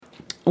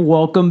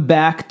Welcome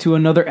back to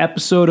another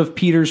episode of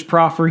Peter's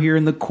Proffer here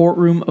in the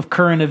courtroom of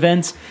current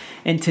events.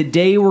 And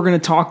today we're going to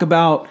talk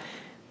about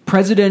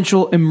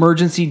presidential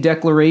emergency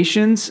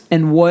declarations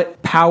and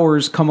what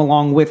powers come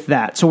along with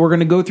that. So we're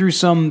going to go through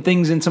some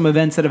things and some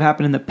events that have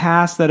happened in the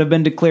past that have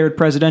been declared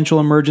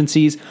presidential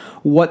emergencies,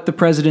 what the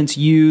presidents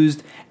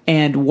used,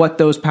 and what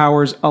those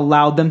powers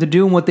allowed them to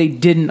do and what they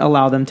didn't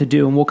allow them to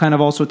do. And we'll kind of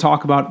also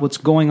talk about what's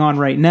going on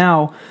right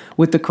now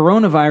with the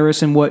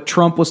coronavirus and what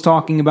Trump was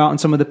talking about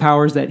and some of the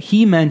powers that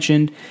he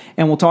mentioned.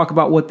 And we'll talk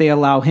about what they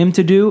allow him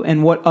to do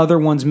and what other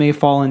ones may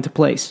fall into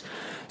place.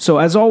 So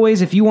as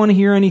always, if you want to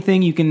hear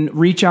anything, you can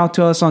reach out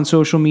to us on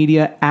social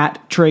media at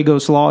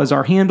Tragos Law is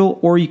our handle,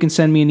 or you can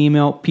send me an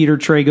email,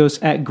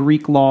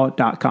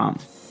 petertragos@greeklaw.com.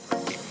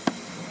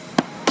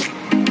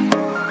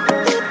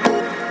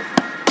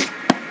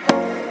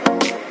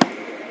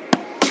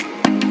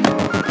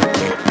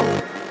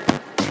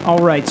 All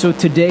right, so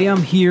today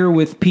I'm here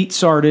with Pete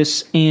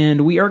Sardis,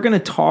 and we are going to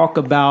talk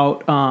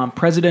about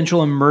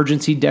presidential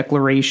emergency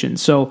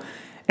declarations. So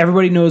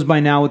everybody knows by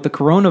now with the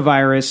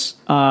coronavirus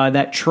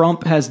that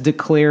Trump has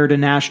declared a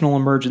national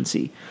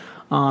emergency.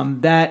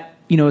 That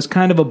is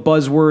kind of a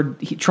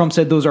buzzword. Trump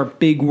said those are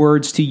big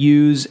words to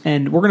use,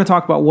 and we're going to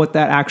talk about what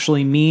that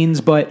actually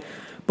means. But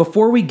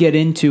before we get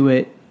into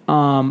it,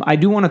 I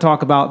do want to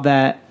talk about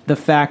the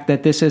fact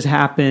that this has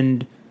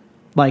happened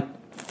like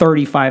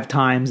 35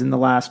 times in the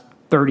last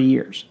 30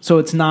 years. So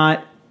it's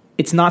not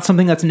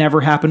something that's never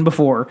happened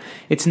before.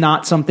 It's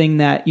not something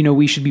that,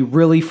 we should be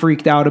really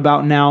freaked out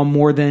about now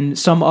more than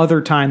some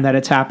other time that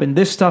it's happened.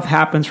 This stuff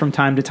happens from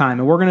time to time.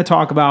 And we're going to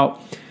talk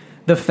about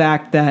the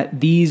fact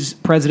that these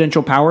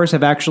presidential powers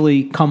have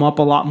actually come up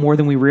a lot more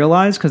than we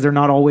realize, because they're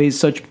not always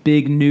such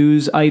big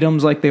news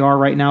items like they are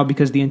right now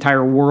because the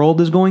entire world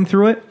is going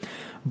through it.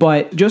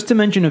 But just to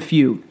mention a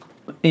few,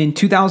 in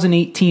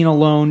 2018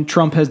 alone,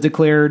 Trump has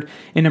declared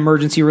an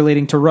emergency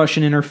relating to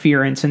Russian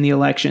interference in the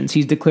elections.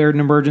 He's declared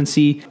an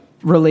emergency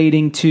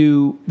relating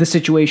to the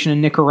situation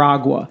in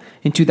Nicaragua.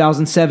 In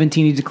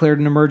 2017, he declared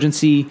an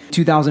emergency.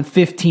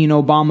 2015,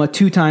 Obama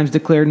 2 times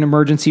declared an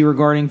emergency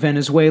regarding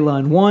Venezuela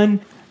and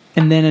won.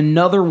 And then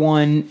another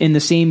one in the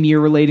same year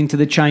relating to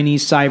the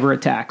Chinese cyber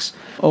attacks.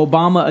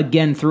 Obama,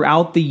 again,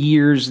 throughout the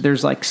years,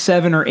 there's like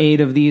 7 or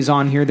 8 of these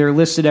on here. They're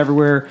listed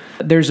everywhere.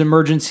 There's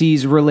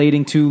emergencies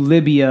relating to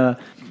Libya,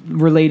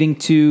 relating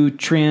to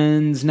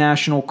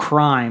transnational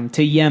crime,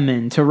 to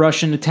Yemen, to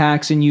Russian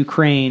attacks in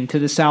Ukraine, to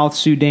the South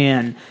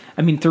Sudan.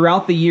 I mean,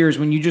 throughout the years,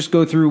 when you just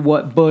go through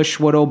what Bush,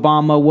 what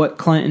Obama, what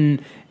Clinton,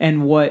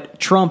 and what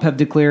Trump have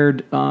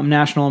declared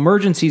national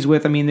emergencies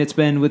with, I mean, it's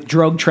been with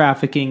drug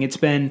trafficking, it's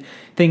been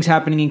things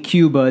happening in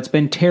Cuba, it's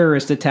been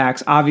terrorist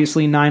attacks.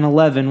 Obviously,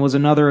 9/11 was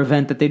another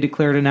event that they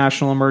declared a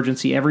national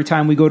emergency. Every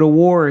time we go to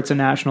war, it's a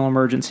national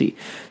emergency.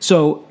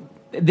 So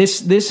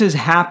this has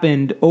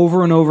happened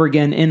over and over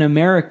again in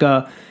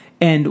America.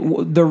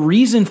 And the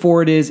reason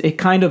for it is it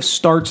kind of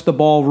starts the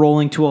ball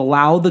rolling to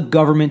allow the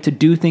government to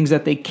do things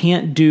that they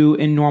can't do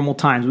in normal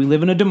times. We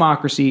live in a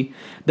democracy.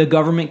 The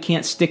government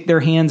can't stick their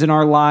hands in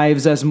our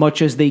lives as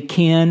much as they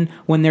can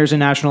when there's a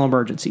national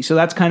emergency. So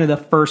that's kind of the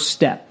first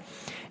step.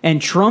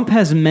 And Trump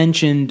has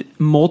mentioned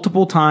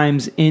multiple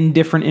times in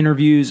different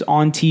interviews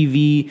on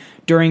TV,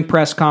 during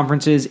press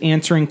conferences,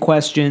 answering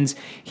questions,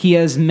 he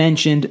has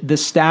mentioned the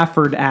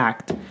Stafford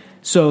Act.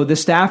 So the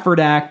Stafford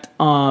Act,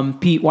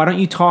 Pete, why don't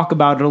you talk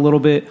about it a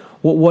little bit?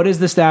 What is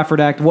the Stafford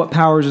Act? What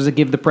powers does it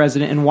give the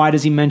president? And why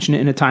does he mention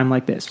it in a time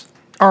like this?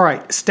 All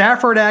right.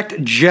 Stafford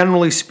Act,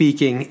 generally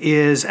speaking,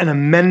 is an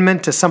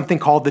amendment to something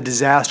called the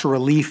Disaster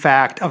Relief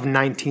Act of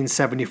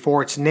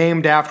 1974. It's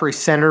named after a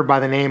senator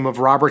by the name of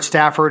Robert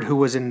Stafford, who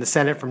was in the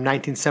Senate from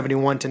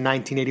 1971 to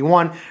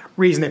 1981.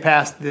 Reason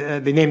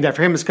they named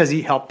after him is because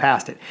he helped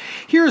pass it.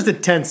 Here's the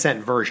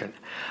 10-cent version.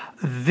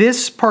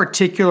 This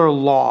particular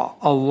law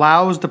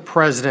allows the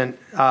president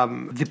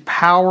the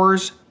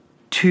powers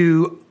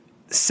to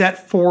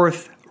set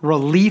forth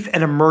relief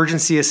and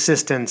emergency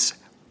assistance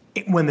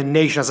when the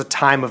nation has a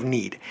time of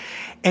need.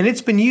 And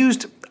it's been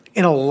used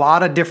in a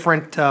lot of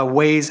different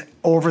ways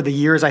over the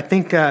years. I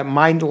think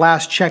my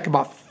last check,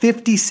 about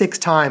 56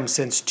 times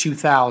since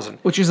 2000.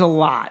 Which is a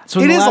lot. So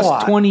in the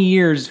last 20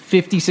 years,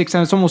 56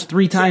 times, it's almost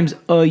 3 times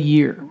a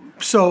year.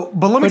 So,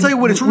 but let me tell you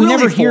what it's really for. We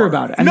never hear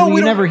about it. We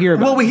never hear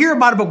about it. Well, we hear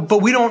about it,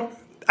 but we don't.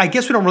 I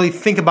guess we don't really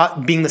think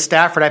about being the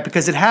Stafford Act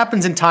because it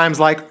happens in times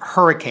like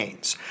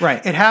hurricanes.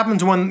 Right. It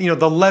happens when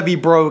the levee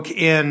broke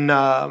in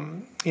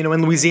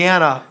in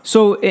Louisiana.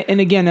 So, and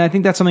again, I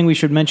think that's something we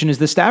should mention is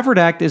the Stafford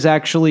Act is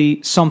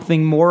actually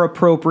something more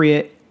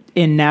appropriate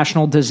in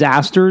national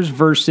disasters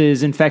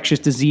versus infectious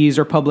disease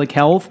or public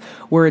health,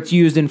 where it's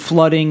used in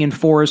flooding and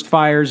forest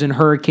fires and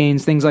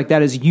hurricanes, things like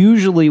that is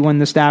usually when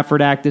the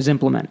Stafford Act is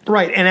implemented.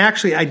 Right. And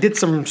actually, I did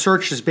some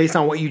searches based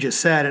on what you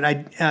just said.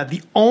 And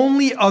the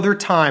only other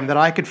time that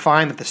I could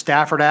find that the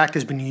Stafford Act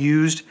has been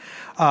used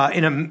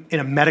in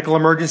a medical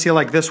emergency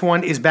like this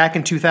one is back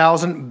in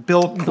 2000.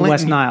 Bill Clinton.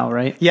 West Nile,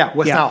 right? Yeah,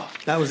 West Nile.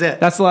 That was it.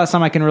 That's the last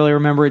time I can really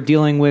remember it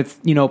dealing with,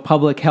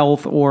 public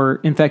health or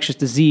infectious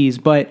disease.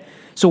 But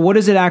So what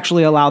does it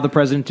actually allow the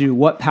president to do?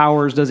 What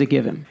powers does it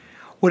give him?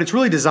 What it's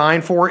really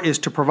designed for is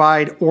to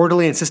provide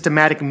orderly and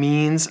systematic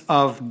means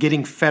of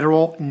getting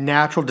federal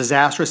natural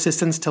disaster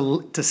assistance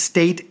to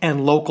state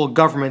and local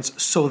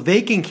governments so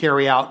they can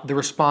carry out the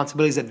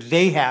responsibilities that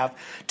they have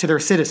to their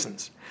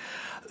citizens.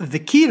 The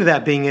key to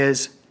that being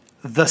is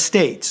the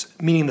states,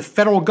 meaning the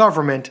federal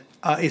government,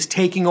 is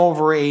taking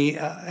over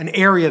an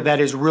area that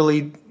is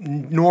really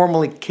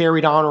normally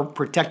carried on or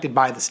protected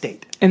by the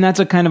state. And that's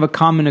a kind of a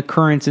common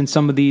occurrence in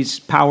some of these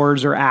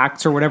powers or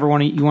acts or whatever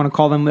you want to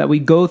call them that we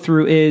go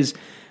through is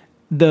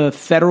the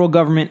federal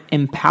government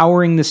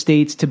empowering the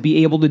states to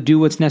be able to do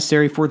what's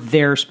necessary for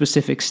their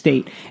specific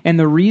state. And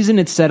the reason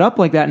it's set up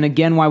like that, and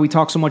again, why we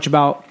talk so much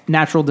about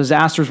natural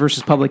disasters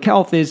versus public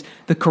health, is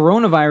the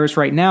coronavirus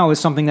right now is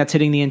something that's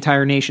hitting the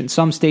entire nation,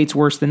 some states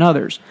worse than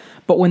others.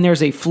 But when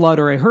there's a flood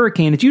or a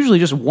hurricane, it's usually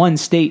just one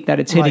state that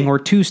it's hitting, right, or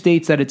two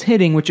states that it's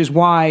hitting, which is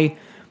why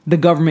the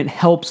government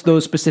helps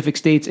those specific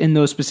states in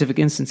those specific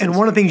instances. And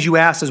one of the things you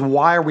asked is,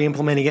 why are we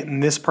implementing it in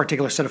this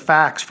particular set of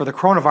facts for the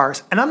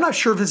coronavirus? And I'm not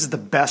sure if this is the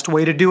best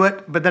way to do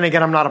it, but then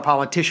again, I'm not a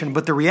politician.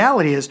 But the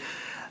reality is,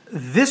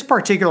 this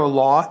particular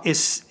law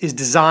is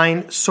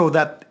designed so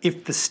that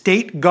if the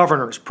state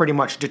governors pretty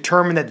much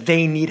determine that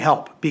they need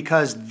help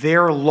because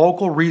their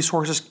local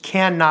resources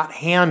cannot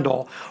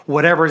handle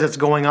whatever is that's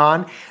going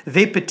on,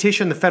 they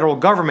petition the federal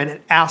government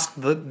and ask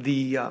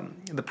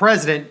the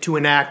president to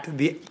enact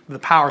the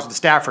powers of the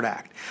Stafford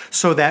Act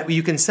so that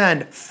you can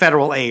send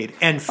federal aid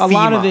and FEMA.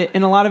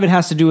 A lot of it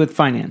has to do with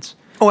finance.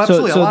 Oh,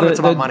 absolutely. A lot of it's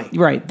about money.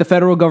 Right. The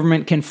federal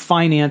government can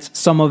finance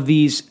some of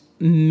these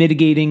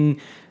mitigating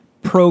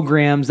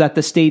programs that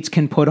the states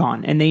can put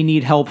on, and they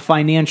need help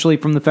financially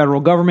from the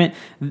federal government.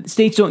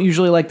 States don't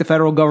usually like the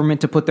federal government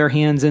to put their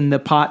hands in the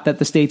pot that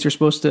the states are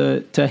supposed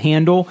to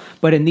handle,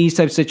 but in these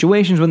types of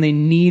situations, when they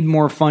need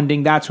more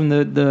funding, that's when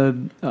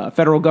the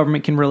federal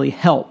government can really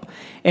help.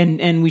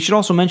 And we should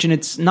also mention,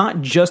 it's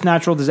not just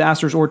natural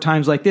disasters or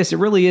times like this. It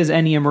really is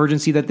any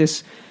emergency that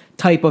this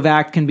type of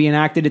act can be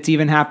enacted. It's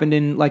even happened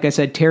in, like I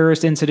said,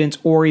 terrorist incidents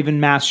or even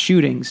mass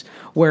shootings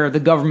where the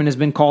government has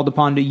been called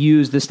upon to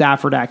use the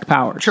Stafford Act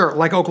powers. Sure,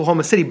 like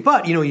Oklahoma City.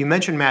 But, you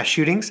mentioned mass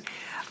shootings.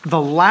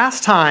 The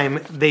last time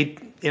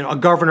a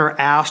governor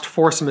asked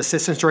for some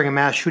assistance during a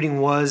mass shooting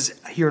was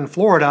here in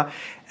Florida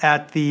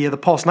at the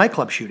Pulse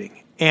nightclub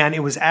shooting. And it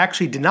was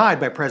actually denied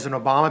by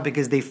President Obama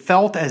because they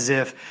felt as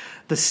if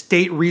the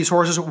state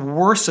resources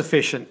were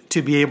sufficient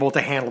to be able to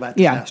handle that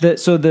disaster. Yeah,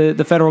 so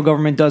the federal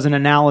government does an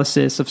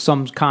analysis of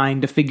some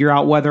kind to figure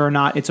out whether or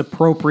not it's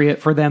appropriate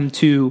for them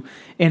to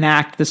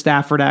enact the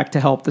Stafford Act to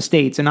help the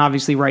states. And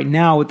obviously right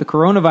now with the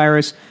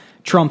coronavirus,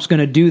 Trump's going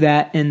to do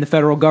that, and the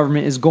federal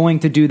government is going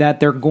to do that.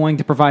 They're going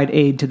to provide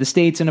aid to the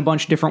states in a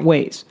bunch of different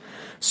ways.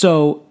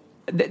 So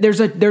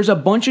there's a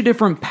bunch of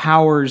different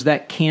powers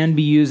that can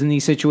be used in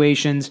these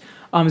situations.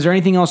 Is there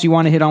anything else you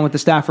want to hit on with the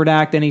Stafford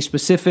Act? Any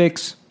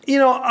specifics?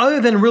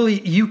 Other than really,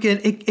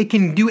 it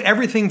can do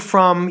everything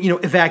from,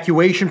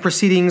 evacuation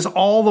proceedings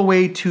all the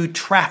way to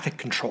traffic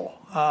control.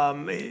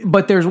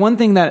 But there's one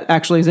thing that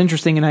actually is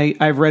interesting, and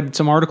I've read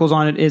some articles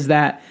on it, is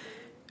that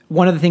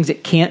one of the things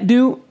it can't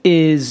do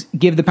is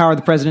give the power of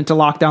the president to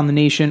lock down the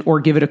nation or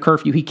give it a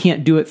curfew. He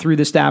can't do it through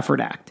the Stafford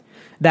Act.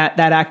 That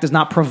act does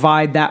not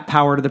provide that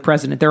power to the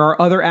president. There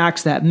are other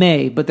acts that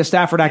may, but the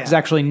Stafford Act is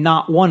actually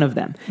not one of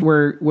them.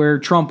 Where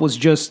Trump was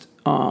just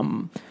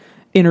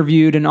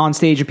interviewed and on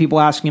stage and people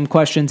asking him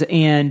questions,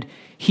 and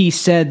he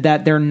said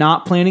that they're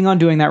not planning on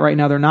doing that right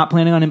now. They're not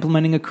planning on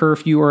implementing a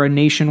curfew or a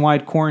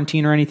nationwide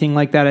quarantine or anything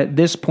like that at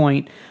this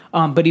point.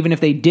 But even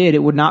if they did, it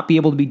would not be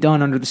able to be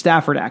done under the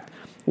Stafford Act.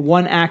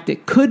 One act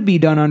it could be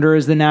done under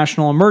is the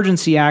National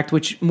Emergency Act,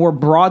 which more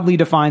broadly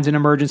defines an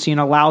emergency and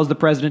allows the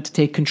president to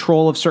take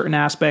control of certain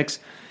aspects,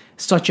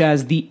 such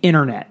as the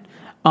internet.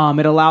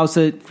 It allows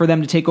for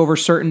them to take over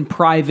certain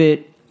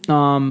private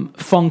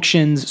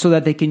functions so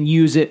that they can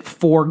use it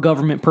for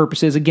government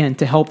purposes, again,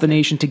 to help the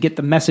nation, to get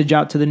the message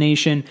out to the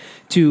nation,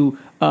 to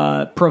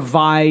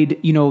provide,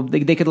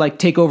 they could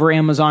take over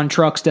Amazon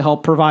trucks to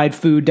help provide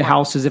food to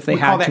houses if they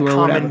had to, or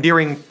whatever.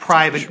 Commandeering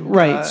private.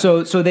 Right.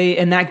 So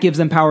that gives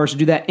them powers to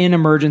do that in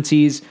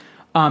emergencies,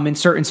 in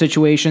certain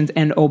situations.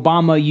 And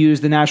Obama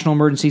used the National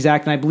Emergencies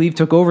Act, and I believe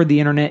took over the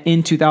internet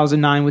in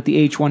 2009 with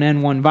the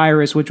H1N1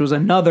 virus, which was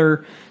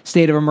another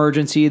state of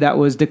emergency that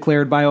was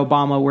declared by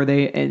Obama, where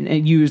they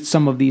and used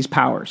some of these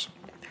powers.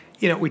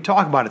 We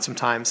talk about it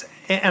sometimes,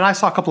 and I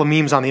saw a couple of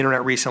memes on the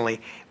internet recently.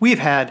 We've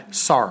had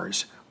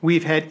SARS.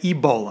 We've had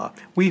Ebola.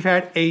 We've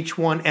had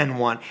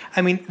H1N1.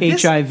 I mean,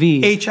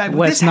 HIV.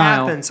 West This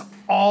Nile. happens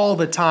all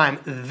the time.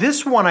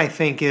 This one, I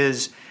think,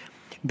 is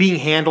being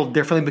handled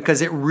differently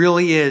because it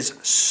really is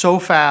so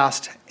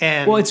fast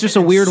and well, it's just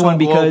a weird one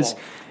because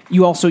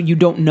you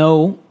don't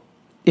know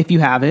if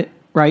you have it,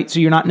 right? So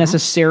you're not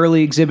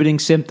necessarily exhibiting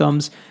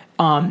symptoms.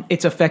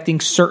 It's affecting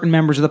certain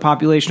members of the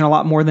population a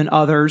lot more than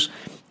others.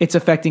 It's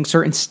affecting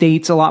certain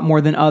states a lot more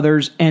than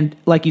others. And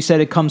like you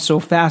said, it comes so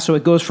fast. So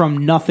it goes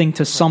from nothing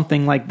to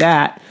something like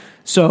that.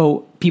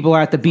 So people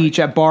are at the beach,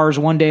 at bars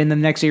one day, and then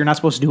the next day you're not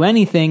supposed to do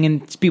anything,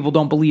 and people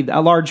don't believe that.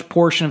 A large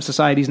portion of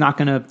society is not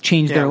going to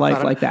change their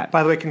life like that.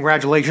 By the way,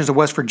 congratulations to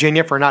West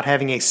Virginia for not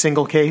having a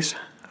single case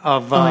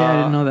of I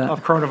didn't know that.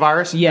 Of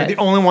coronavirus. Yeah. They're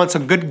the only one, so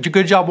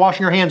good job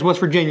washing your hands, West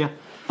Virginia.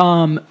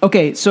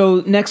 Okay,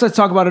 so next let's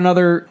talk about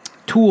another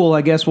tool,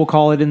 I guess we'll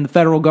call it, in the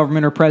federal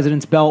government or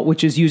president's belt,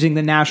 which is using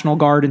the National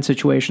Guard in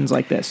situations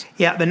like this.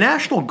 Yeah, the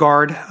National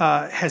Guard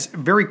has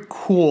very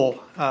cool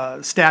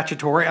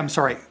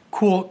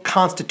cool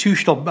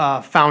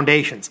constitutional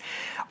foundations.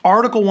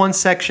 Article 1,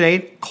 Section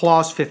 8,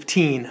 Clause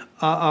 15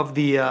 of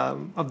the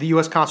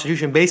U.S.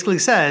 Constitution basically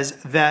says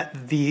that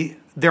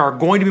there are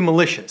going to be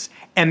militias,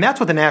 and that's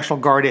what the National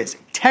Guard is.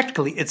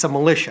 Technically, it's a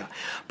militia,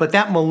 but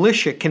that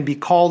militia can be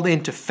called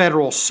into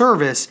federal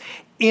service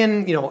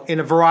in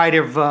a variety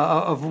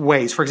of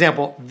ways. For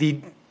example, the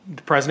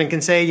president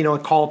can say,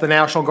 call up the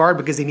National Guard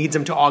because he needs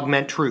them to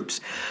augment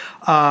troops.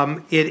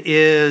 It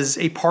is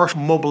a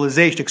partial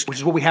mobilization, which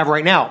is what we have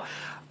right now.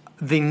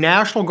 The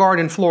National Guard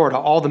in Florida,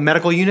 all the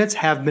medical units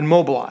have been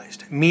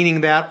mobilized,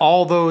 meaning that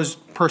all those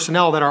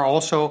personnel that are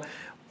also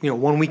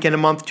 1 weekend a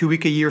month, 2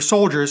 week a year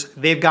soldiers,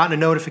 they've gotten a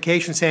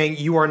notification saying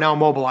you are now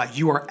mobilized.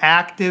 You are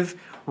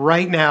active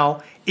right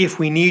now. If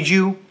we need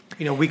you,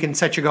 we can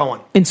set you going.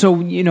 And so,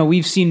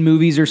 we've seen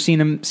movies or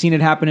seen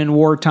it happen in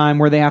wartime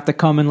where they have to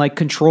come and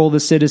control the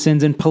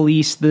citizens and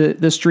police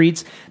the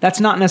streets. That's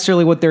not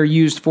necessarily what they're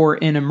used for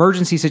in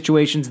emergency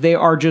situations. They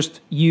are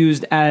just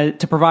used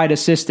to provide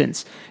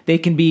assistance. They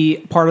can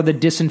be part of the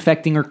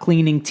disinfecting or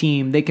cleaning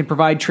team. They can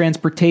provide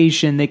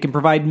transportation. They can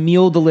provide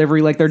meal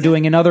delivery like they're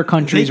doing in other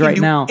countries right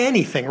now.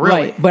 Anything,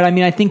 really. Right. But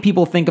I think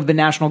people think of the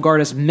National Guard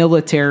as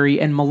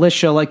military and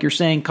militia, like you're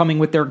saying, coming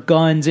with their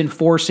guns,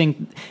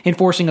 enforcing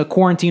a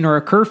quarantine or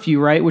a curfew,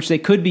 right? Which they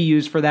could be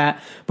used for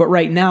that. But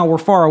right now we're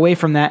far away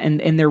from that,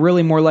 and they're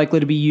really more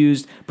likely to be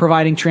used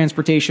providing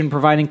transportation,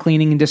 providing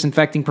cleaning and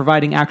disinfecting,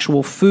 providing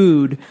actual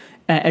food,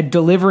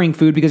 delivering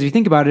food. Because if you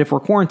think about it, if we're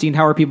quarantined,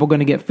 how are people going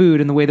to get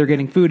food? And the way they're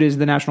getting food is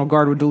the National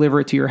Guard would deliver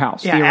it to your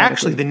house. Yeah,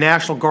 actually, the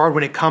National Guard,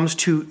 when it comes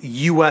to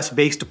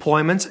U.S.-based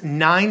deployments,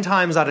 9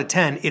 times out of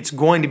 10, it's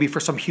going to be for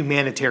some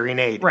humanitarian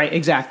aid. Right,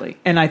 exactly.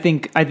 And I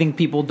think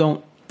people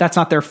don't. That's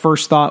not their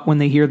first thought when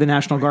they hear the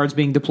National Guard's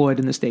being deployed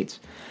in the States.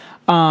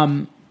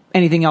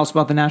 Anything else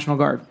about the National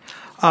Guard?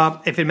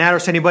 If it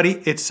matters to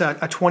anybody, it's a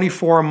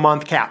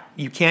 24-month cap.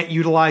 You can't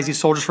utilize these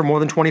soldiers for more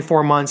than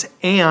 24 months,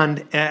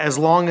 and as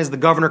long as the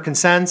governor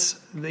consents,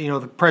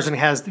 the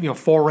president has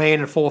full reign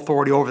and full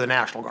authority over the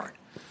National Guard.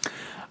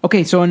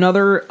 Okay, so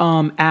another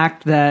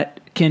act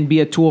that can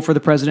be a tool for the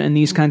president in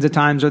these kinds of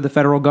times or the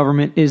federal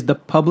government is the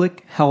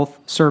Public Health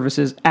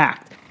Services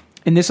Act.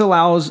 And this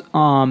allows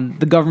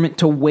the government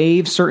to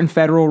waive certain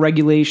federal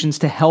regulations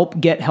to help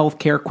get health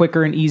care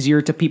quicker and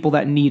easier to people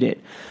that need it.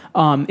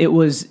 It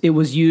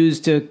was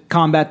used to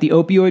combat the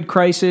opioid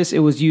crisis. It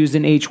was used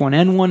in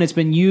H1N1. It's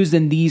been used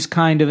in these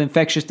kind of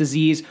infectious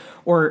disease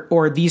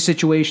or these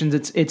situations.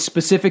 It's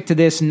specific to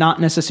this,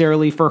 not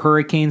necessarily for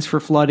hurricanes,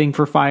 for flooding,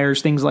 for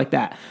fires, things like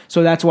that.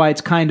 So that's why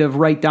it's kind of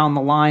right down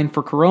the line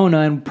for Corona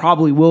and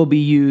probably will be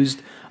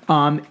used.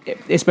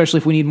 Especially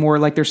if we need more,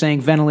 like they're saying,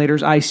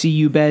 ventilators,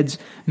 ICU beds,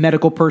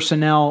 medical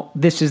personnel.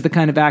 This is the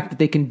kind of act that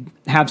they can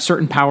have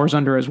certain powers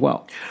under as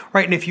well.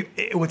 Right,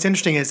 and what's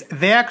interesting is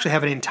they actually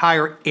have an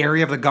entire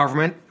area of the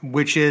government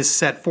which is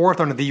set forth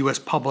under the U.S.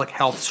 Public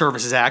Health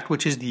Services Act,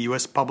 which is the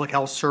U.S. Public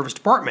Health Service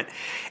Department.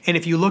 And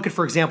if you look at,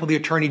 for example, the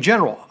Attorney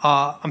General,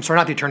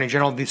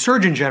 the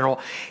Surgeon General,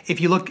 if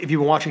you've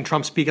been watching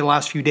Trump speak in the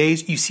last few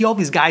days, you see all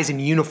these guys in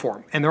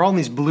uniform, and they're all in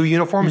these blue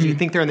uniforms, and you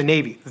think they're in the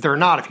Navy. They're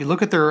not. If you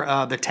look at their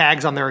the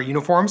tags on their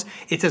uniforms,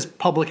 it says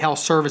Public Health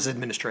Service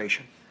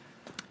Administration.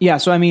 Yeah,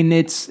 so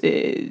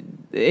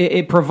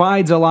it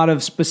provides a lot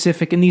of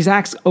specific, and these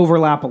acts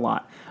overlap a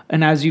lot.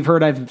 And as you've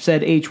heard, I've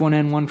said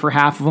H1N1 for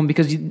half of them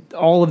because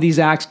all of these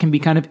acts can be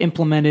kind of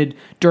implemented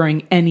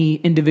during any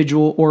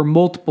individual or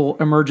multiple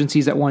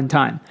emergencies at one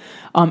time.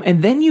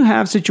 And then you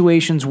have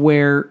situations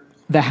where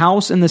the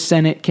House and the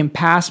Senate can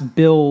pass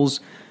bills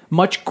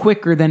much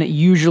quicker than it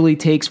usually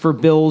takes for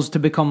bills to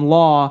become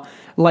law.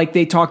 Like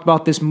they talked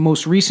about this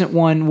most recent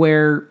one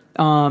where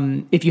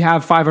if you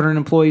have 500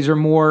 employees or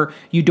more,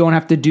 you don't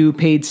have to do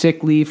paid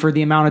sick leave for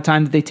the amount of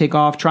time that they take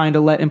off, trying to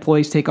let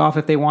employees take off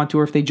if they want to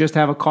or if they just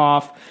have a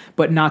cough,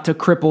 but not to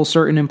cripple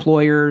certain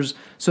employers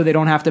so they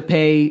don't have to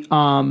pay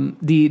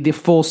the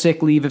full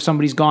sick leave if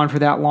somebody's gone for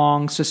that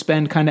long,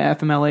 suspend kind of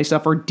FMLA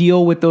stuff, or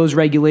deal with those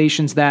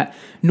regulations that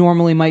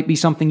normally might be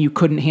something you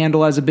couldn't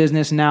handle as a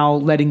business, now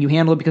letting you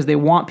handle it because they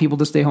want people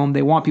to stay home.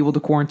 They want people to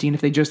quarantine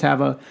if they just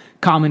have a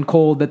common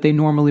cold that they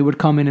normally would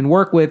come in and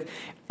work with.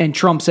 And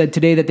Trump said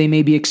today that they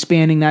may be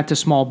expanding that to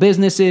small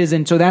businesses.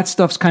 And so that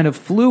stuff's kind of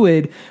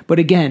fluid. But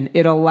again,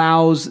 it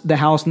allows the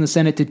House and the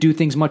Senate to do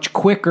things much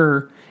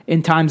quicker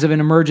in times of an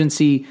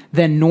emergency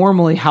than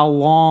normally how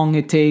long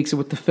it takes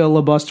with the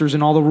filibusters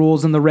and all the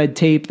rules and the red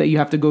tape that you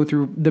have to go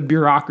through the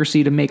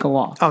bureaucracy to make a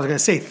law. I was going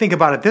to say, think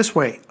about it this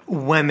way.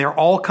 When they're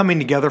all coming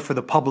together for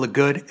the public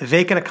good,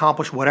 they can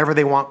accomplish whatever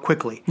they want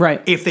quickly.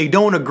 Right. If they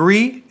don't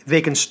agree, they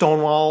can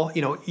stonewall,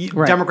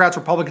 Right. Democrats,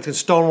 Republicans can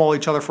stonewall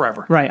each other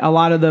forever. Right. A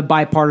lot of the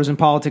bipartisan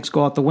politics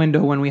go out the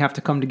window when we have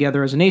to come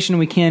together as a nation.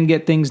 We can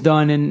get things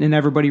done and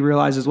everybody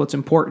realizes what's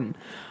important.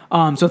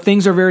 So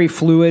things are very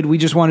fluid. We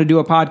just want to do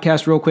a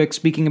podcast real quick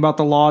speaking about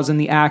the laws and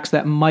the acts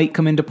that might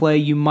come into play.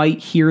 You might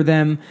hear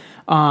them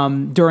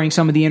during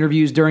some of the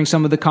interviews, during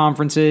some of the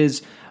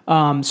conferences.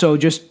 So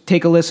just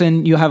take a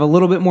listen. You'll have a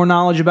little bit more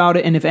knowledge about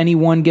it. And if any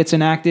one gets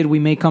enacted, we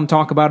may come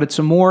talk about it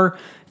some more.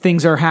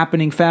 Things are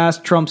happening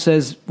fast. Trump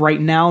says right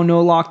now,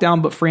 no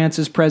lockdown, but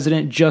France's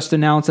president just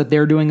announced that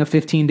they're doing a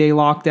 15-day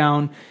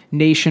lockdown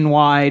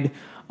nationwide.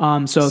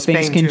 So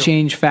things can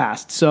change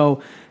fast.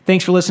 So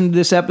thanks for listening to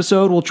this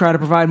episode. We'll try to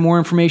provide more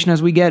information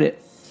as we get it.